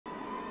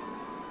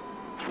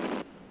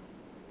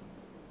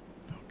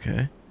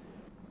Okay.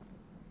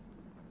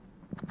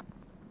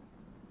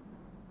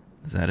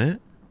 Is that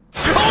it?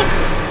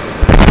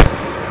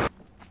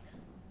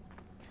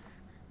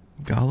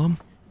 Gollum?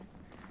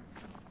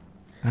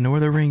 I know where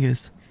the ring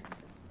is.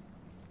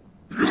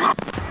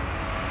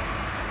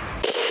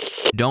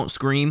 Don't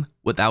scream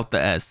without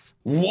the S.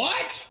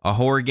 What? A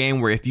horror game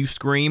where if you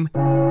scream,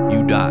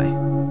 you die.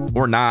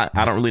 Or not.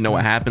 I don't really know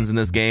what happens in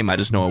this game. I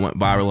just know it went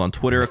viral on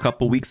Twitter a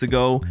couple weeks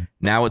ago.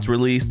 Now it's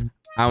released.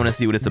 I want to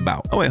see what it's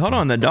about. Oh, wait, hold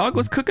on. The dog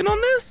was cooking on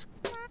this?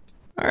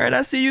 All right,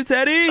 I see you,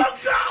 Teddy.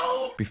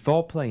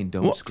 Before playing,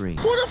 don't scream.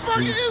 What the fuck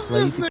Please is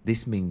play this?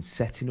 This means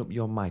setting up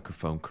your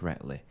microphone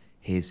correctly.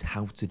 Here's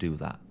how to do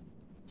that.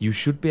 You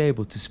should be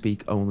able to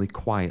speak only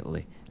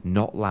quietly,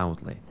 not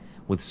loudly,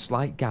 with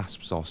slight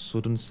gasps or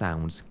sudden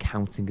sounds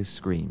counting as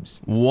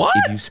screams. What?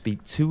 If you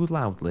speak too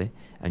loudly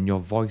and your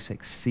voice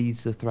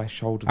exceeds the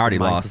threshold of Already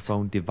the lost.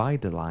 microphone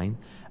divider line,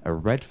 a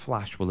red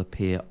flash will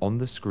appear on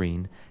the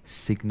screen,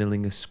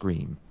 signaling a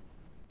scream.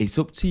 It's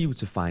up to you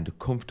to find a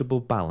comfortable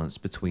balance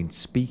between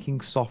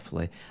speaking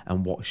softly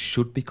and what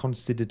should be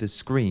considered a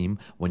scream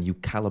when you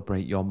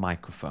calibrate your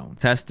microphone.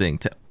 Testing.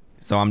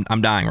 So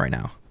I'm dying right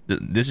now.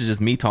 This is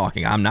just me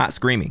talking. I'm not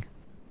screaming.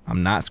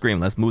 I'm not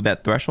screaming. Let's move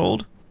that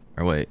threshold.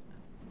 Or wait.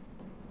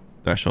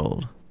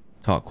 Threshold.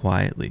 Talk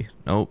quietly.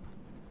 Nope.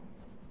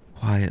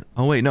 Quiet.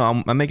 Oh wait,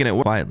 no, I'm making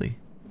it quietly.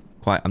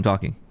 Quiet. I'm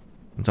talking.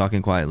 I'm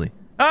talking quietly.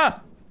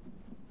 Ah!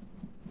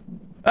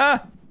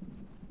 Ah!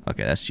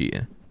 Okay, that's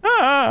cheating.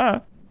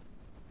 Ah!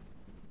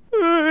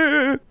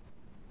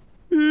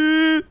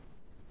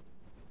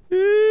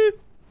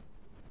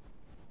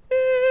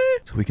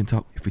 So we can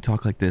talk. If we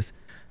talk like this,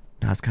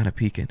 now it's kind of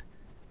peaking.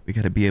 We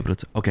gotta be able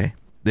to. Okay,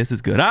 this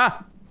is good.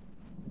 Ah!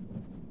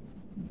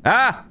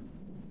 Ah!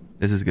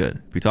 This is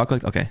good. If we talk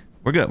like, okay,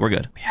 we're good. We're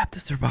good. We have to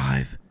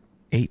survive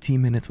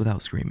 18 minutes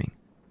without screaming.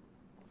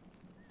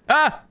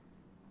 Ah!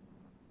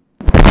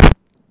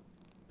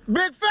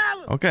 Big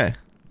fella. Okay,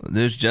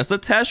 there's just a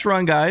test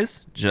run,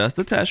 guys. Just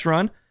a test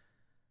run.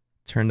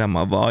 Turn down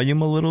my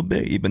volume a little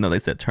bit, even though they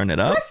said turn it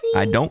up.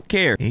 I don't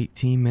care.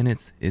 18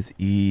 minutes is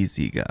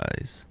easy,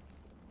 guys.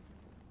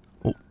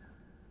 Oh.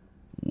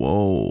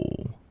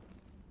 Whoa.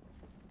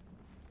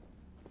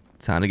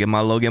 Time to get my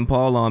Logan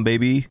Paul on,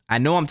 baby. I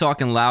know I'm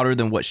talking louder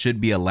than what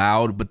should be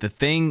allowed, but the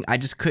thing, I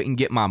just couldn't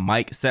get my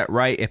mic set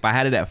right. If I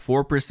had it at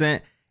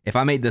 4%, if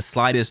I made the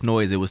slightest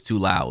noise, it was too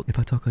loud. If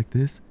I talk like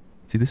this,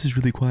 see, this is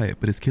really quiet,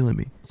 but it's killing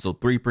me. So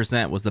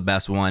 3% was the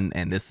best one,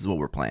 and this is what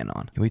we're playing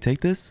on. Can we take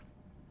this?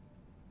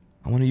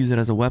 I want to use it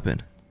as a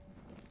weapon.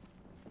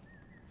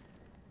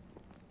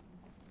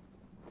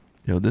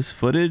 Yo, this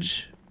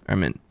footage,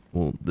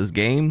 well, this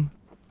game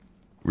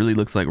really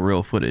looks like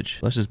real footage.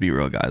 Let's just be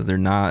real, guys. They're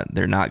not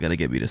gonna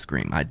get me to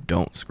scream. I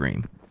don't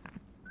scream.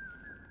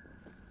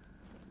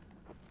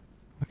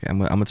 Okay, I'm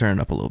gonna turn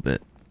it up a little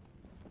bit.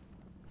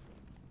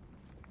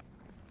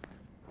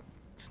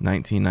 It's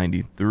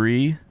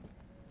 1993.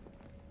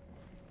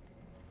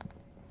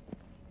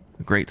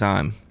 A great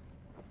time.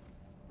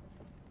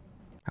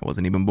 I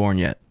wasn't even born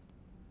yet.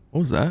 What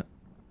was that?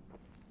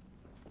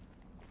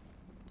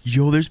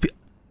 Yo, there's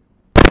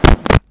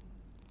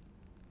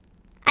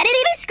I didn't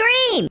even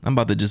scream. I'm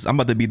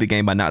about to beat the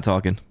game by not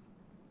talking.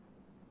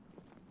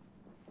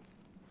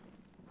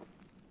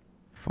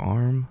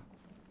 Farm.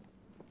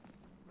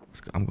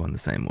 I'm going the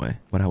same way.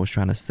 What I was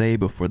trying to say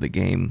before the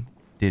game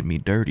did me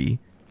dirty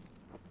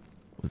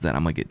was that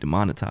I'm gonna get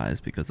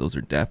demonetized because those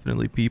are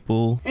definitely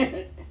people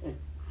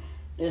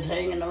Just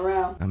hanging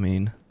around. I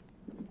mean,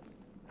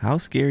 how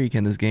scary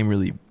can this game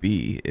really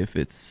be if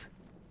it's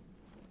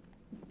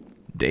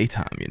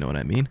daytime, you know what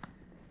I mean?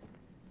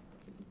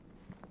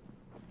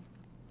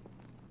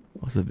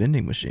 What's a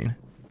vending machine?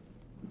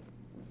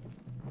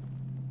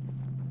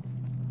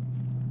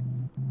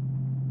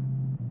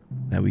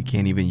 That we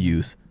can't even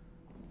use.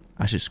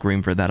 I should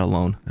scream for that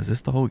alone. Is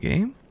this the whole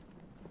game?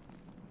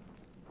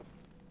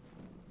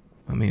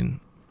 I mean,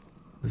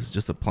 this is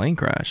just a plane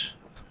crash.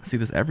 I see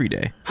this every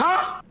day.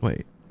 Huh?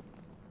 Wait.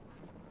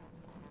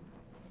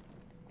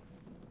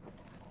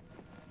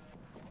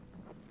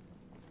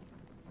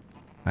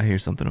 I hear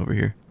something over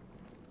here.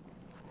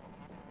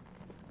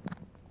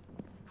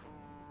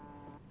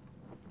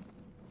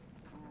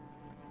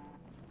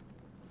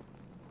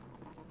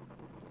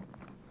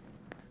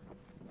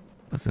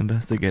 Let's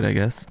investigate, I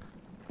guess.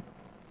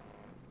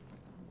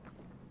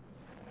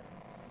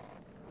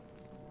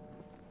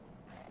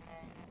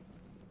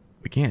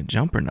 We can't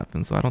jump or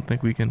nothing, so I don't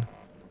think we can.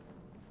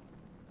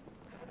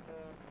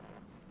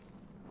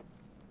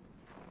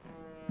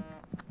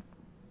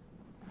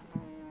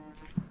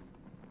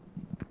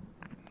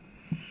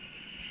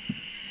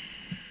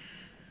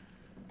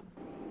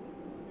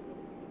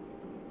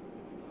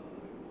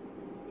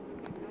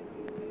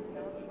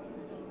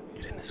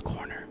 Get in this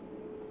corner.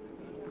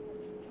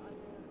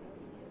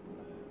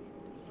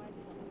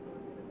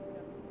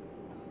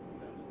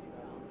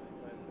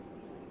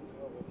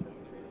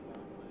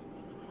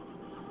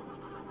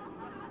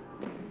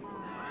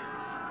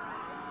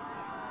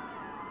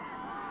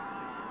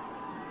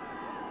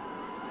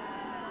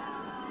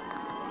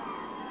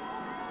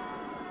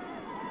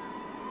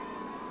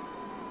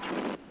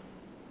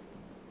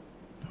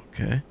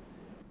 Okay.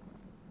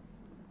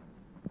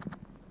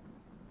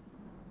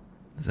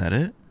 Is that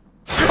it?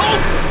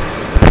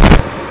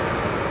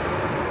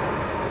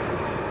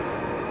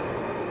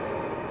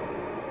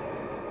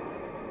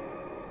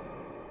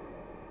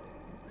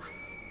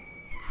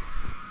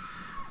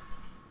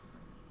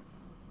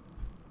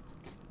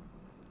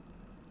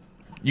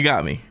 You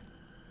got me.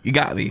 You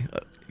got me.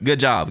 Good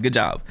job. Good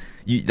job.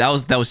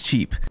 That was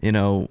cheap. You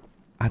know,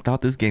 I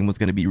thought this game was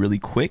gonna be really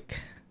quick.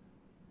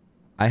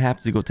 I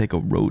have to go take a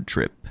road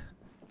trip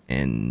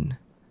in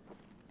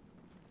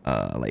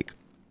like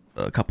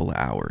a couple of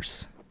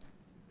hours.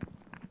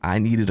 I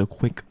needed a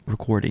quick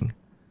recording.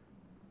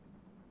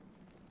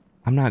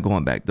 I'm not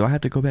going back. Do I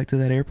have to go back to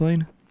that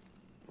airplane?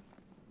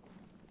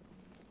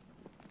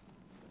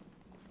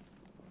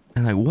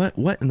 And like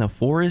what in the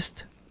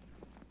forest?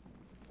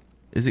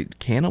 Is it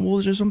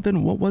cannibals or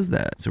something? What was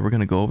that? So we're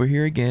gonna go over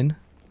here again.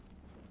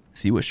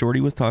 See what Shorty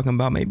was talking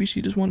about. Maybe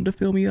she just wanted to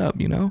fill me up,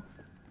 you know?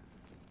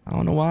 I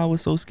don't know why I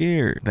was so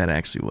scared. That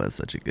actually was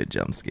such a good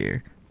jump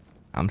scare.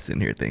 I'm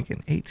sitting here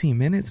thinking, 18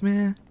 minutes,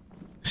 man?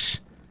 Shh.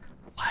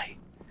 Light.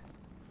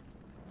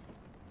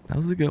 That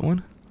was a good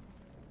one.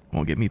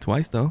 Won't get me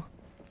twice, though.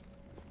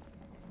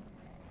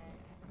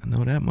 I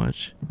know that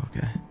much.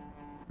 Okay.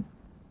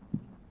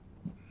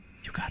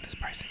 You got this,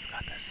 Brysen. You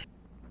got this.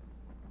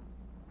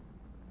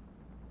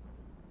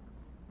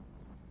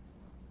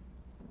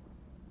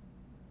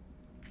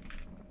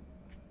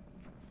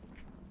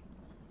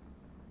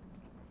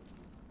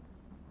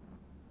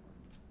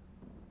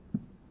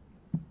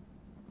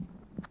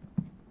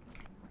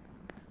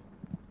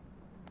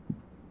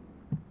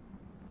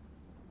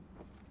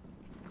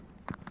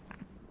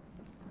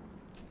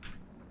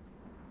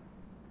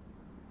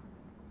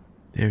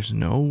 There's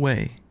no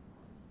way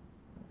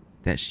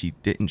that she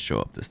didn't show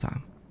up this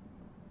time.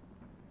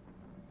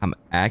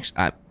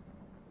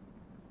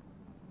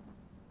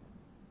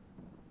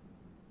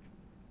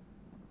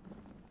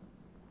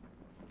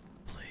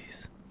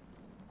 Please.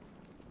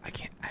 I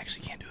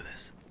actually can't do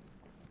this.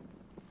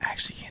 I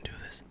actually can't do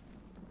this.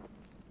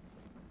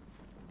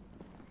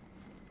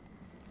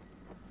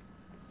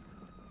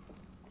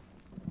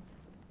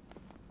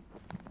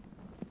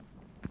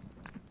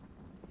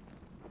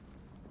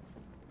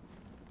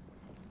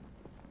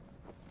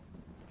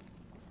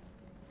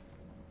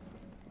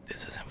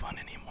 This isn't fun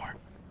anymore.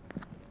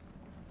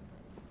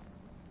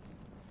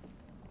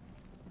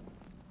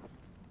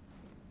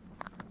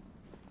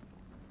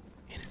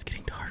 And it's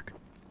getting dark.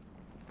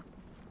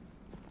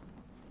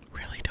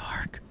 Really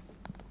dark.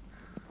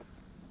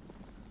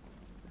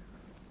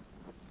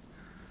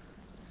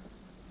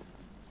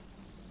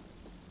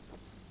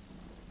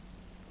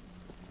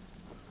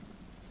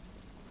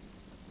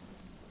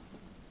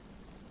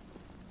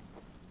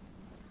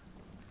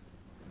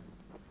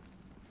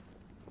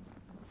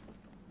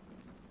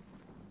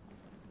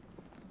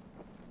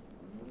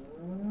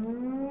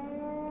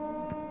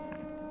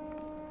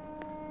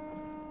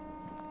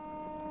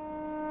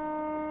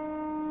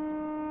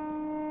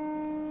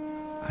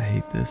 I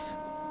hate this.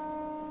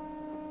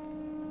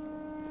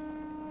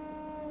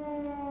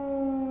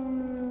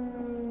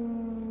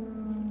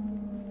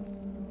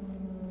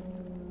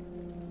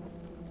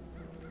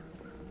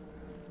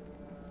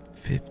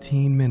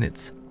 "15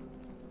 minutes.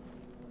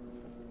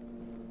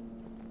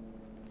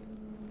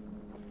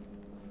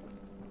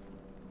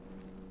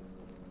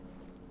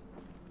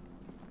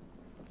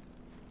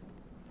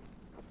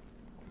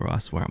 Bro, I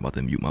swear I'm about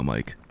to mute my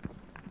mic.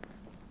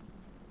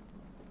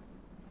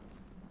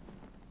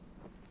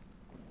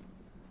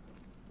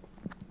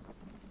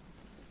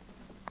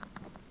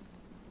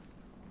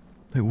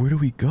 Like, where do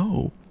we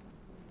go?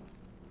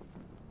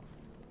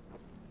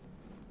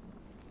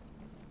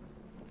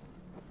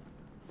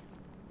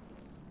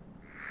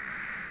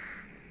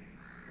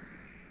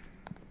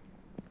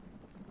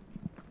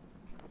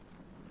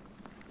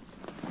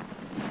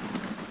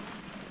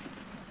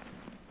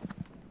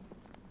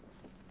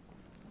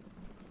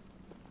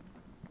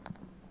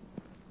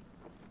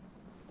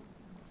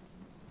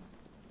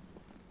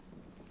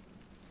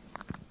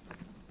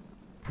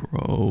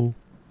 Bro.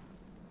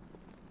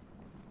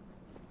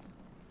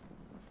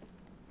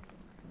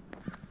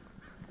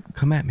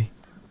 Come at me.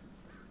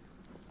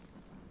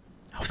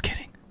 I was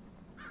kidding.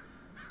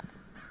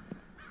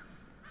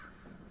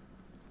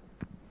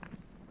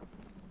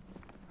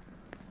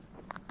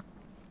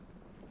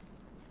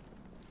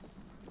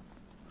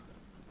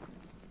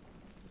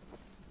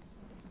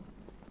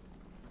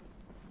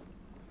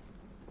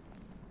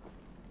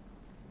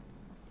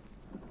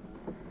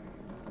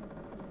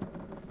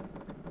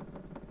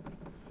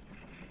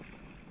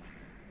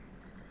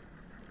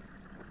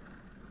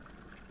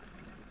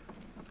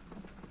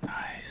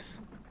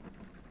 Nice.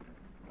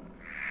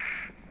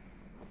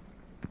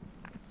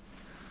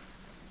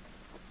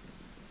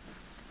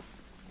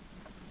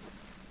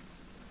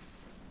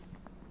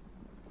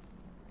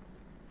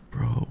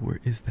 Bro, where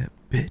is that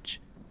bitch?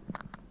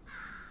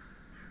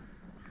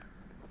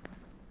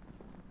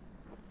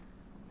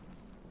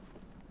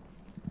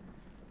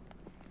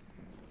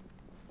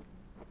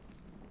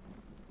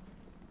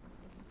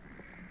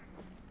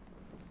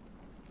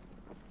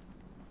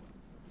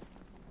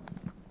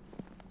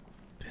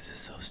 This is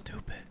so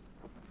stupid.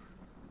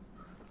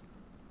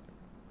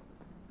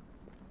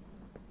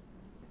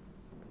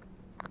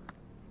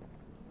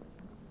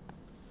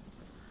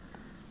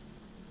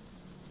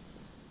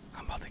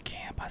 I'm about to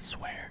camp, I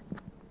swear.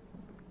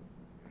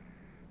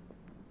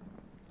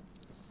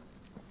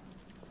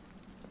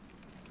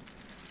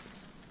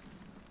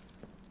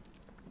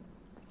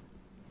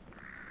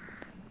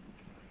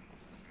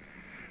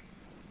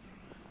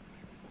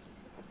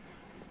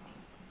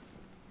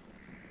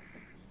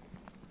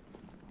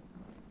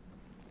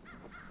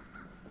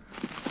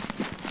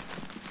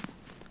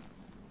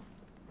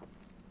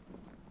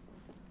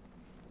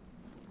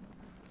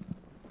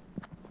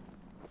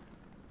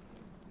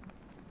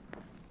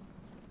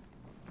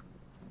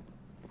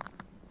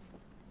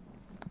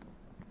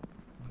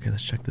 Okay,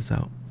 let's check this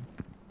out.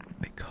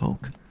 Wait,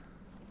 Coke?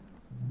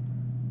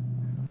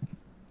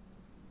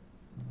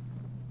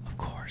 Of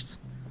course.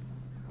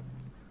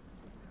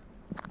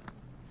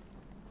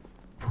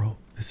 Bro,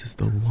 this is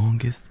the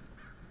longest.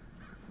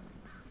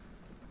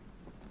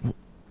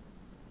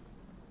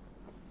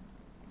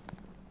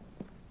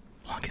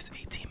 Longest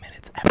 18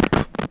 minutes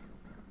ever.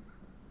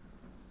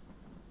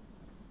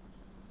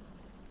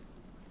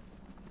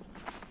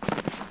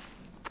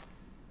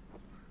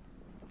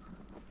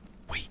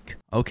 Weak.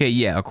 Okay,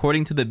 yeah,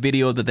 according to the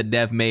video that the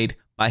dev made,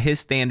 by his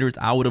standards,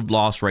 I would have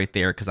lost right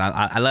there because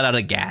I let out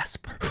a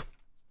gasp.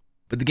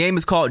 But the game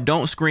is called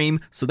Don't Scream,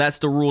 so that's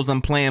the rules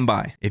I'm playing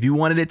by. If you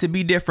wanted it to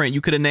be different,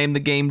 you could have named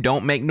the game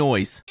Don't Make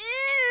Noise.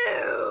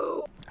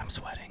 Ew. I'm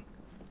sweating.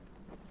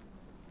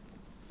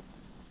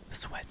 The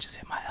sweat just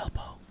hit my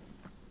elbow.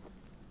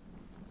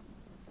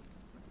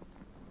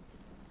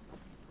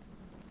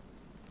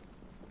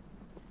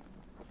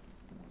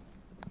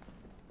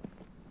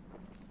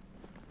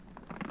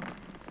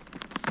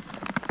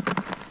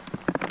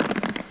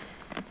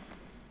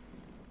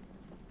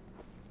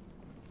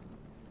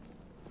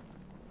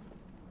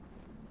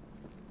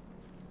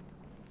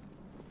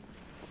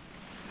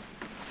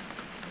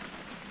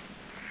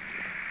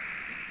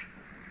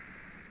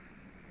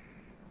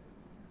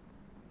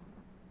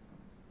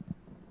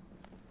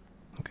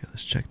 Okay,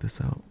 let's check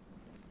this out.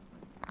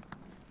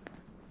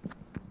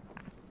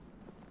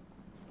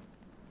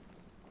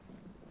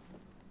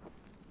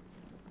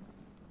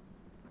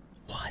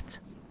 What?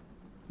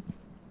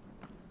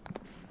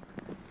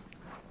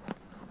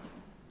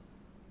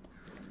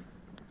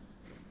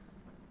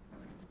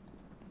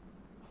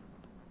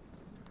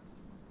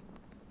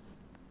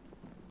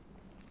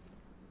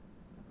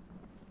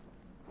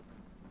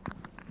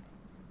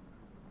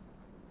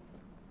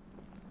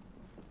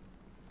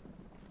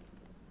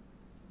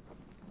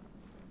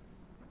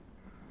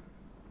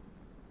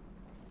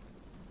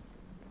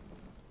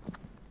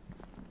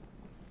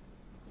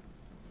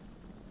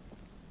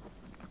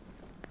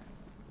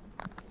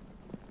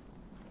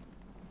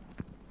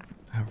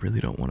 I really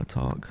don't want to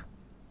talk.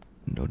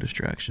 No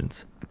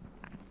distractions.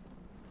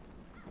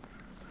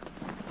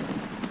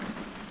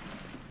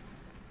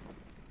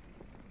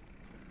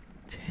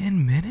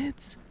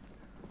 $10?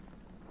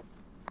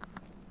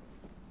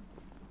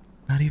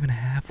 Not even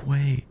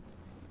halfway.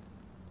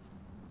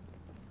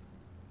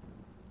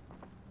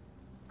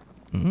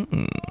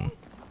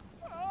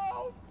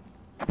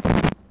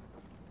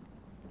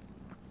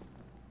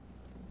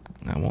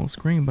 I won't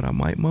scream, but I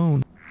might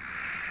moan.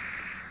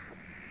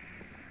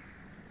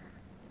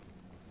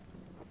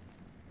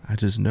 I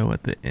just know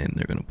at the end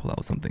they're gonna pull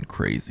out something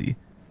crazy.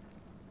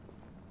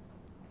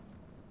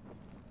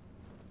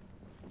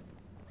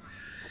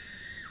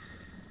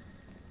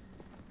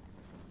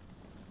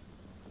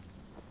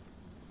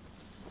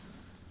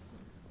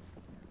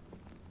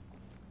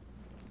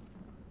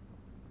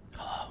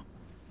 Hello?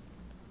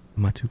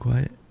 Am I too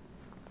quiet?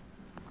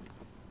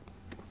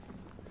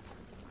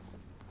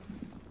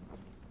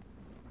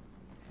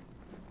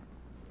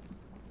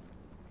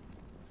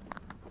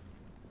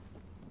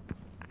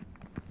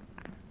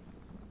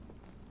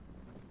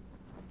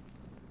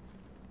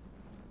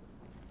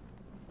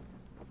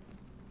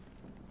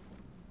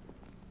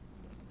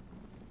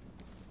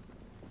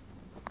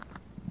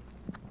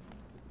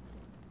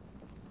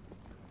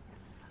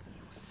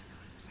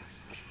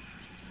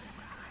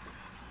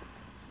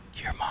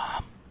 Your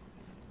mom.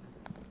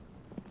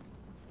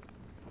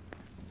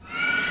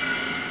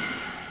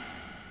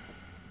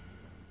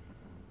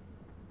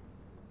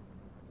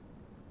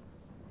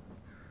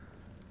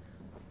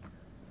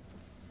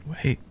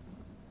 Wait.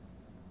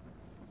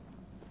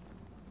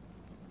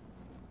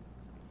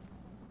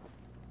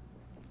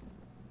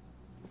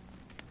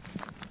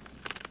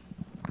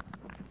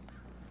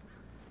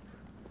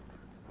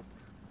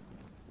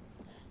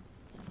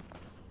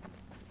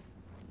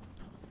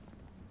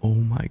 Oh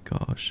my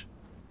gosh.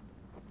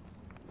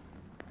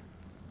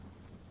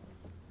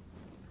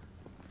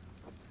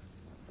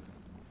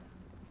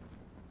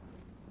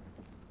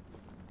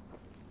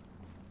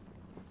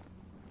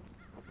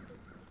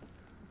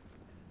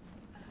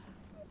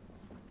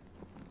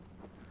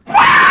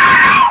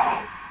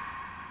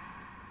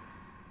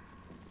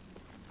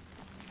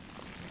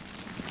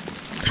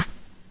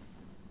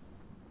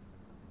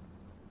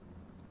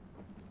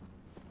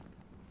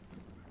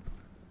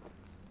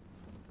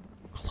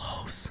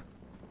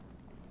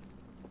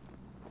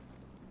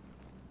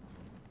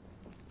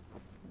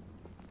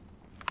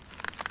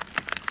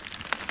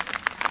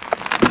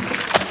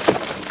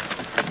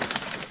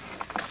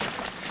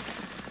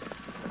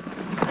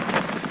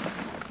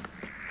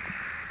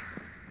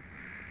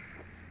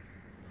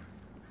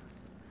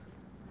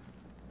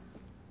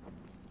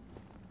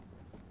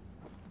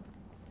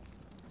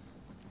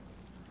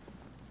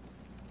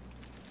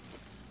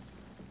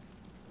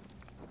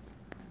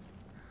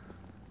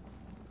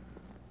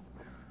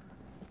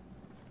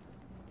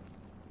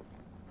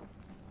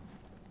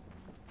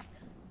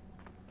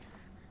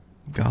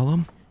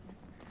 Gollum?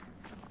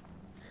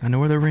 I know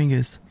where the ring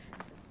is.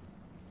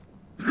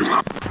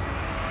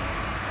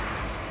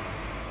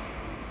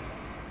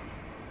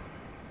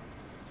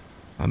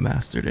 I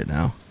mastered it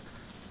now.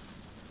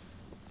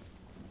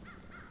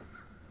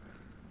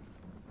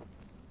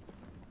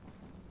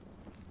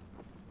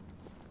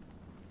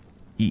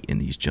 Eating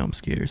these jump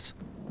scares.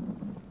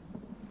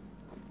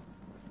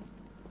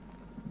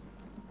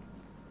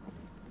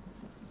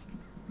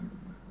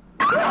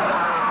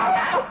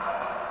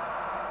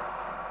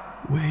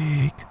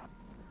 Wake.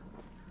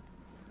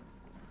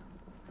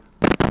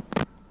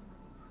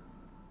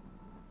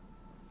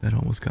 That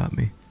almost got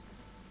me.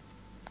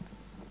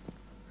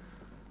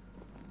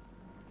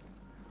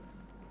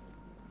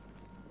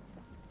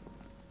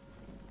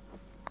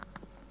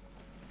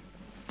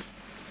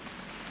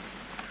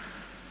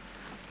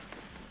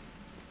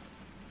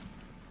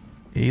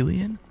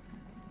 Alien?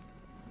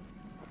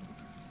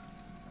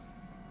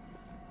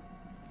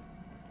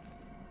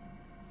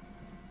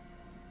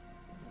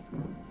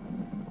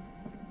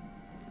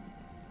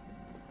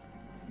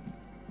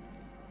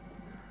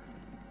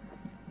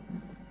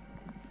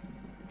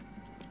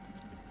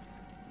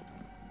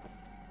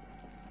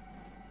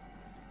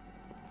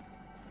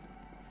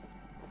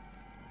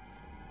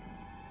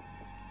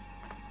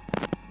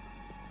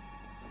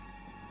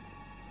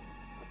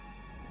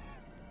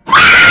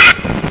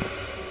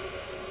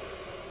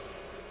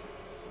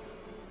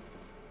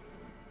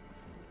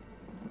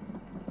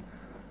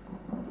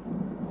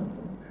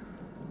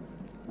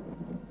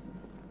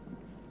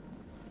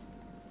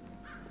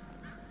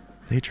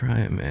 They try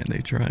it, man. They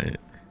try it.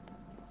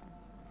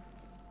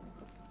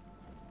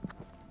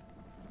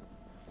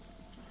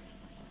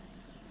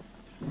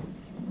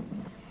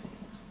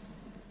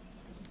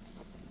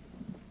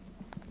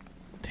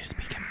 They're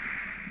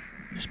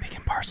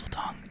speaking parcel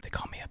tongue. They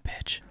call me a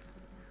bitch.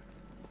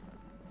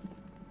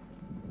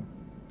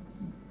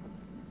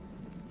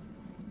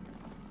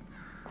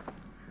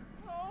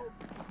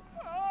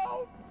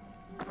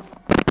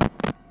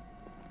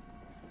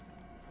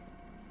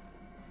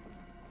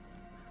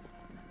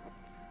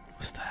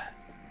 What's that?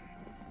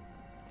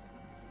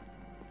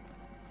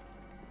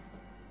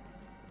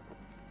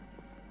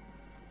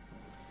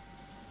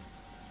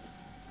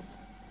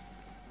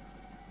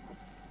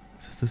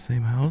 Is this the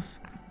same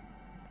house?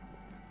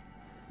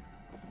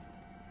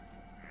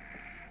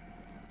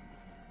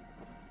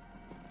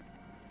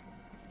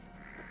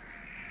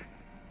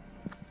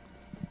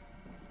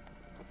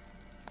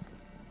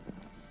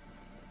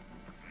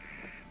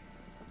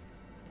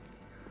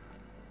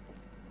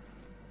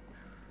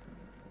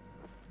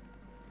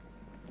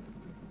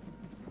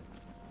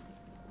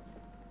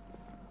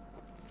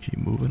 Keep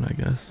moving, I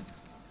guess.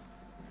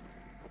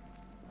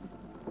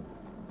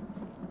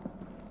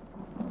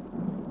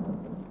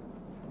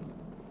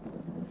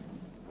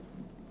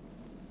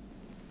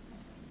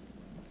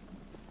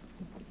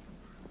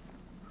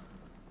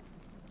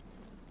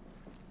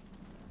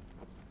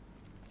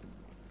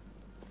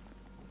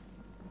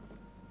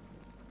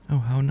 Oh,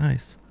 how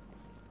nice.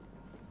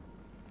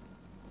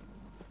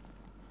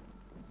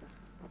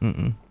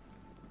 Mm-mm.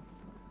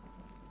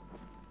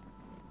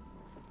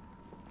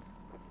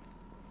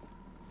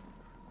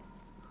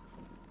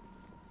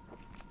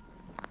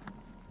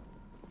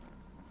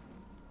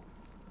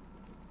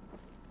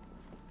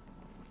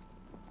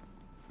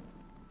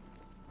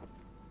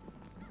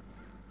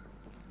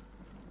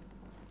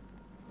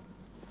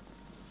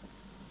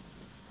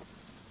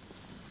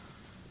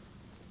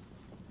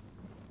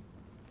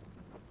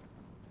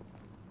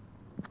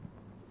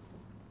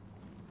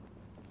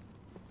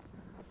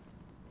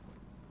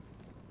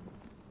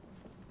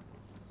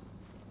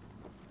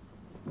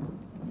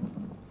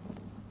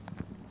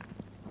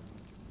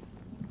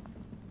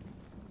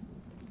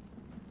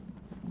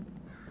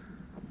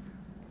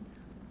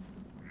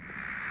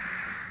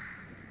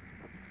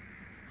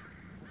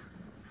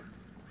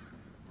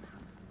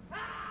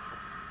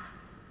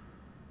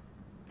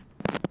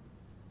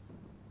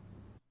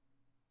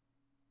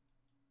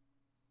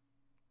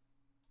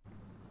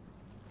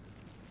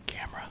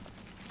 Camera.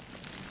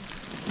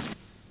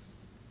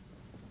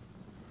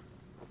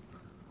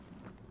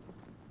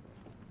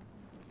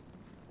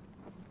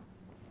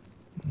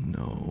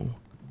 No.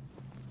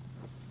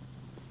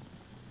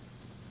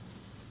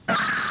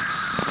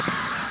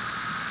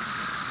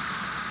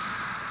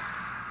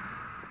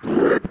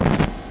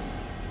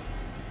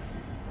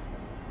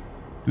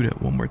 Do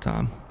that one more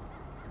time.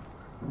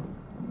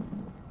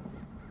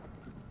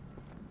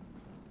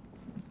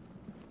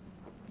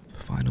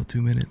 Final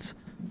 2 minutes.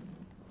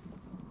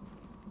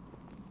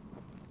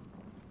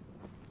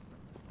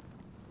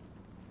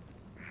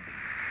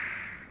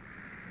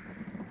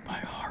 My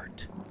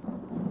heart.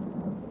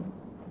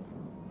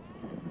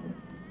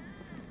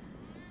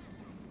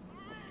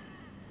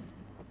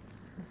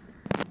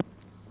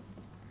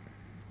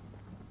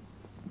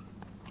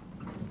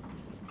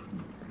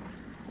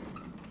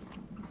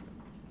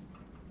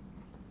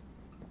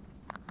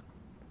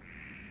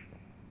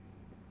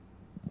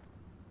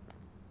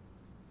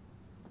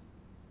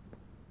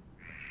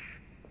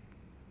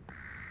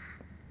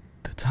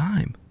 The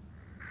time.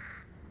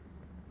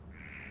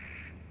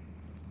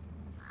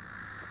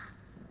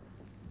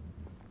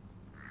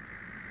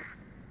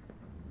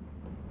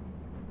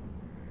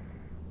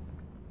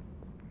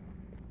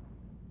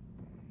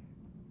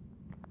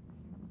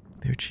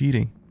 They're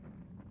cheating.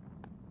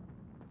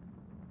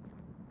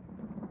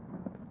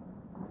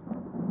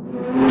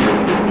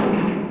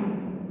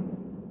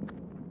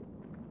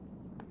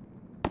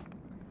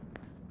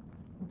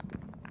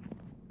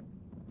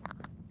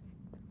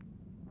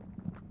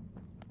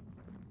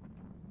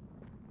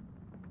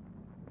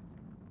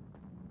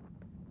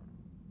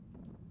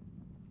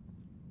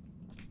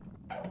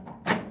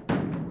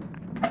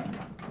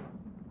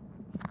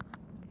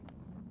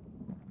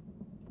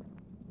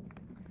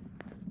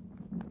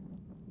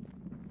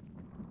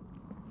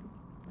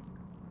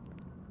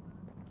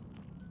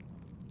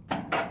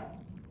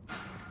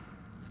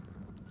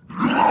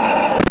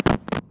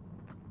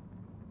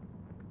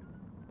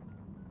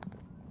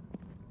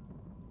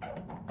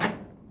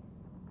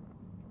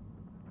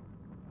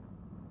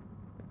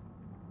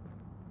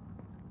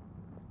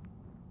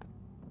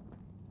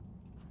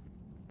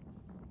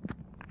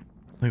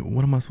 Like,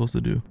 what am I supposed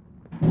to do?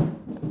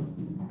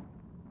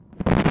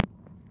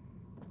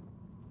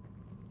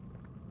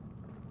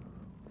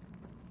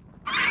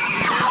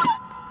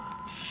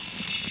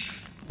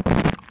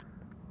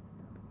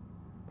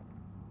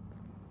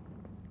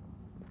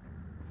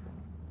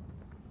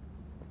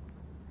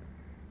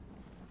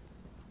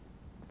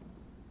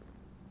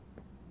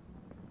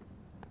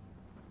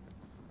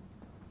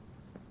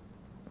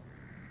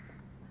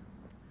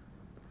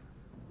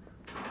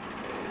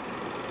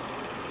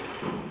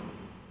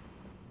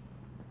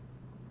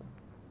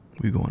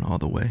 We going all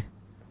the way.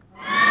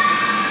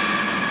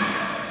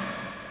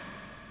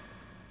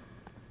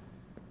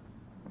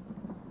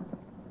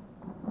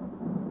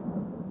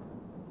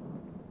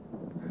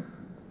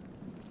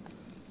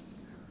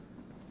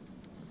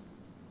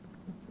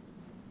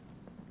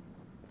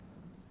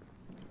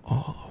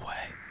 All the way.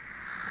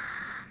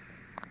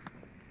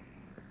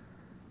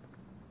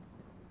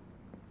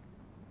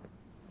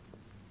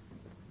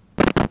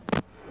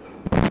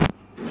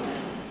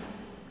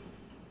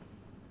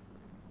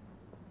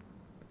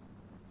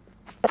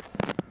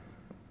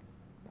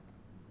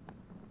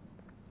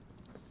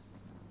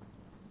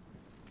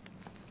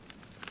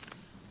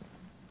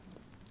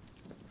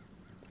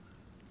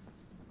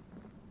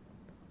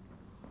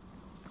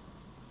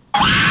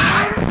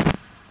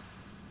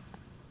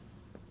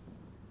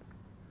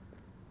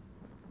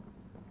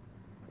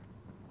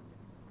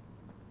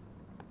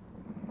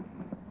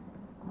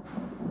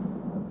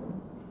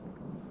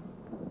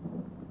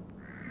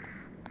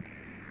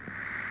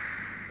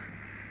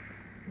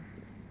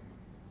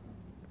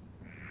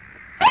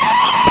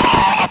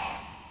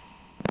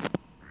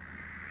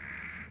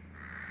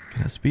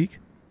 Can I speak?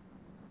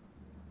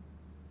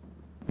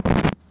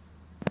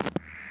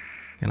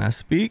 Can I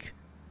speak?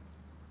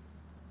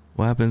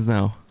 What happens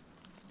now?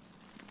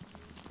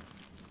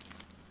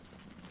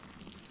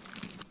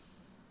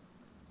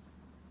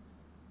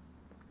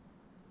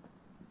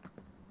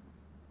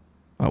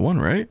 I won,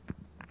 right?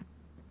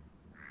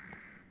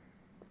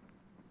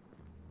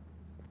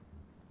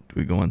 Do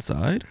we go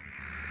inside?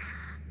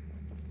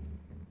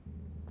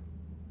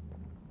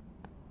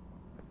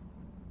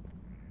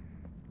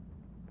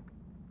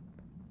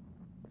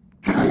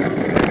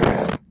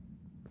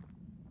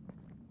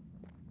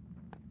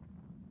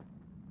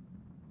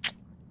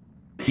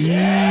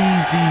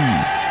 Easy.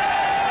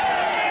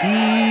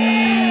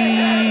 Easy.